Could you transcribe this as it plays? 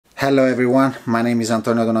Hello everyone, my name is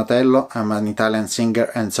Antonio Donatello, I'm an Italian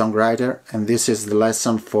singer and songwriter, and this is the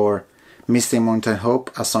lesson for Misty Mountain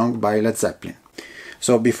Hope, a song by Led Zeppelin.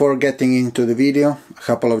 So before getting into the video, a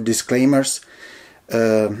couple of disclaimers.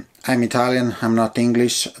 I'm Italian, I'm not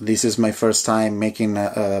English. This is my first time making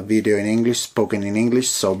a video in English, spoken in English,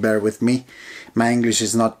 so bear with me. My English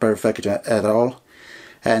is not perfect at all.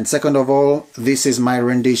 And second of all, this is my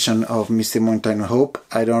rendition of Misty Mountain Hope.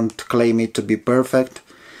 I don't claim it to be perfect.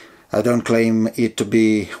 I don't claim it to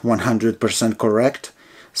be 100% correct.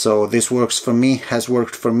 So this works for me, has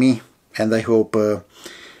worked for me, and I hope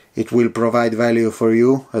it will provide value for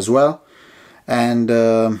you as well. And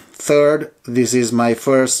third, this is my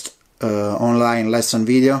first online lesson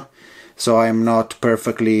video, so I'm not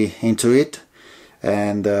perfectly into it.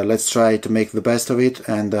 And let's try to make the best of it,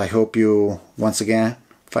 and I hope you once again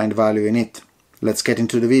find value in it. Let's get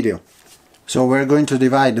into the video. So we're going to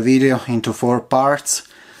divide the video into 4 parts.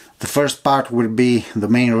 The first part will be the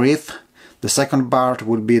main riff, the second part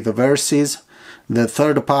will be the verses, the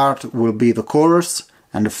third part will be the chorus,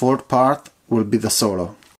 and the fourth part will be the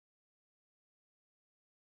solo.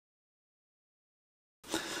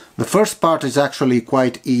 The first part is actually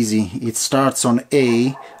quite easy. It starts on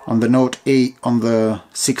A, on the note A on the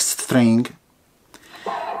 6th string,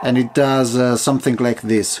 and it does something like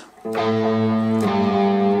this.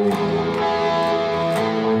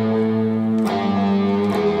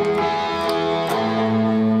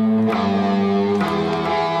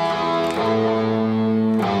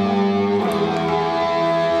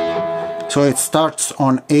 So it starts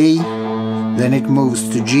on A, then it moves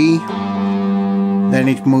to G, then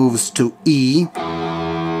it moves to E,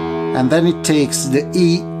 and then it takes the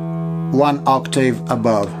E 1 octave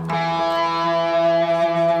above.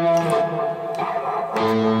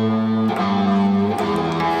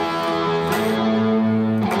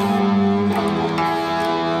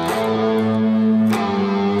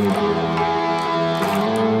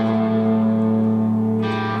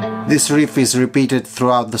 This riff is repeated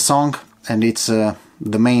throughout the song, and it's the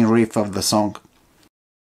main riff of the song.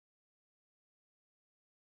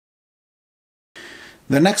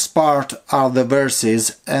 The next part are the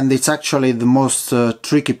verses, and it's actually the most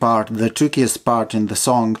tricky part, the trickiest part in the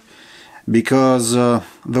song, because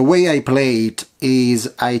the way I play it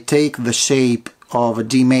is I take the shape of a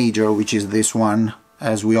D major, which is this one,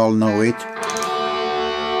 as we all know it,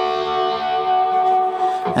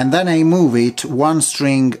 and then I move it 1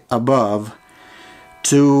 string above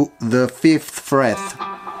to the 5th fret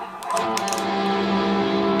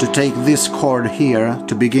to take this chord here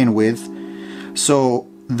to begin with. So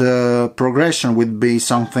the progression would be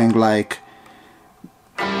something like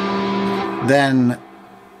then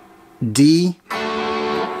D,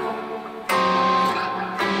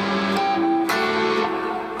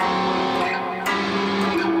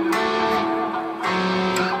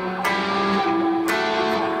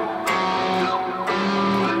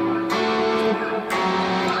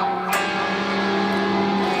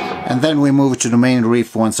 and then we move to the main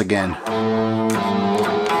riff once again.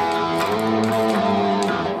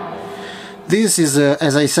 This is,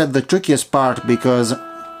 as I said, the trickiest part, because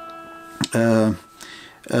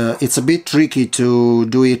it's a bit tricky to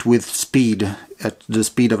do it with speed, at the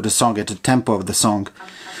speed of the song, at the tempo of the song.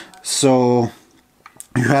 So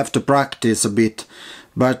you have to practice a bit,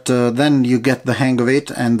 but then you get the hang of it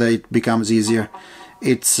and it becomes easier.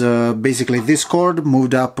 It's basically this chord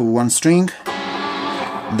moved up 1 string,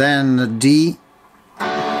 then D,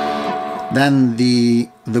 then the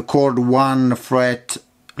chord 1 fret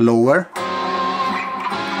lower,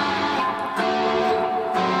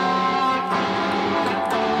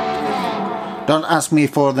 don't ask me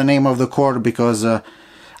for the name of the chord, because I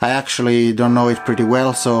actually don't know it pretty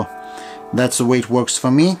well, so that's the way it works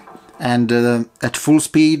for me. And at full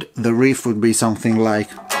speed the riff would be something like.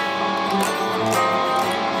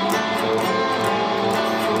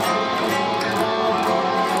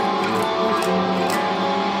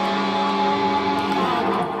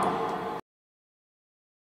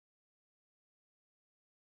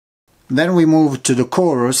 Then we move to the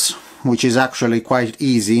chorus, which is actually quite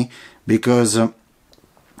easy, because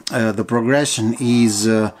the progression is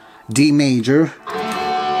D major,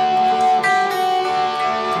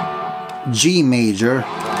 G major,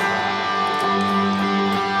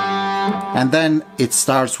 and then it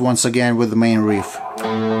starts once again with the main riff.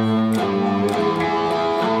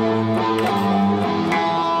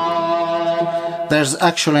 There's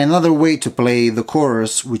actually another way to play the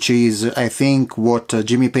chorus, which is, I think, what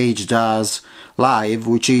Jimmy Page does live,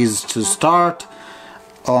 which is to start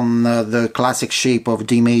on the classic shape of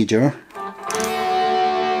D major,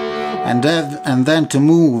 and then to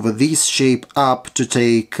move this shape up to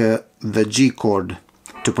take the G chord,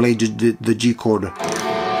 to play the G chord.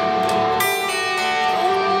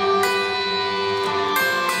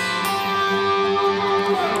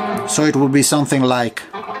 So it will be something like.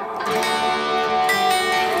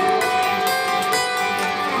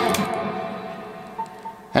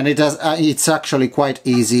 And it's actually quite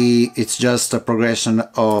easy, it's just a progression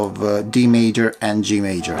of D major and G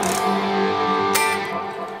major.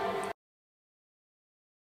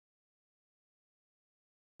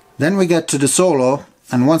 Then we get to the solo,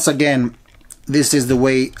 and once again, this is the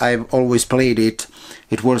way I've always played it.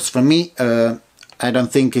 It works for me. I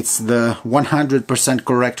don't think it's the 100%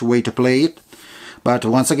 correct way to play it, but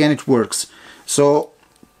once again it works. So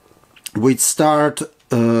we'd start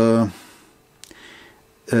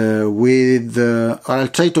with I'll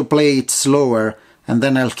try to play it slower and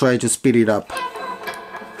then I'll try to speed it up.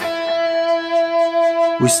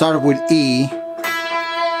 We start with E,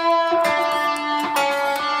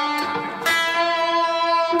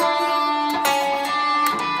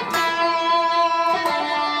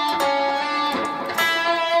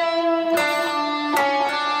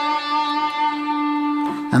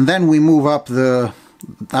 and then we move up the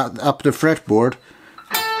fretboard.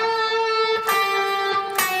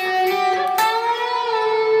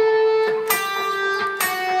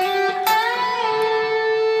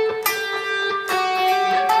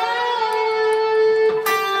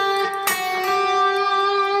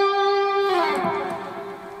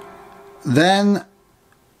 Then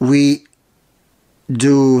we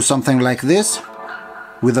do something like this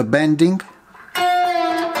with a bending.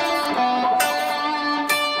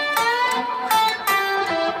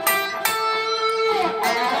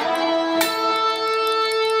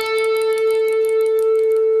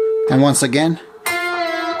 And once again.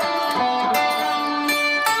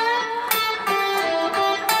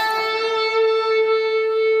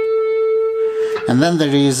 And then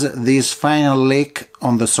there is this final lick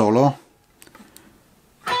on the solo.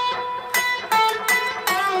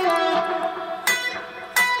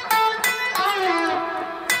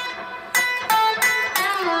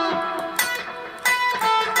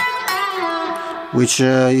 Which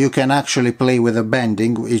you can actually play with a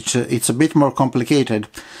bending. It's a bit more complicated,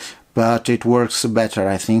 but it works better,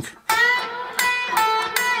 I think.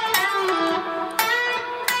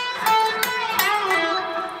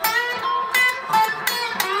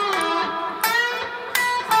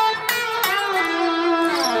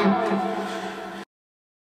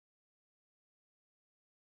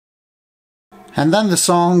 And then the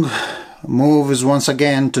song moves once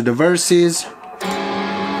again to the verses.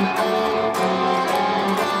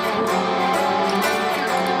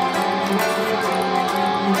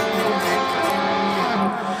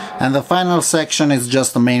 And the final section is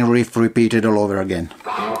just the main riff repeated all over again.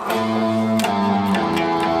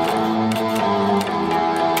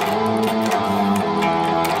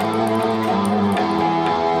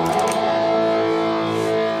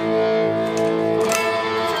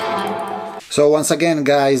 So once again,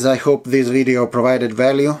 guys, I hope this video provided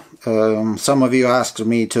value. Some of you asked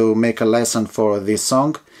me to make a lesson for this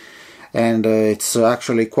song, and it's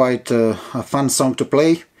actually quite a fun song to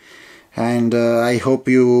play. And I hope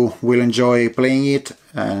you will enjoy playing it,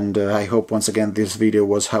 and I hope once again this video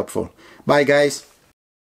was helpful. Bye guys!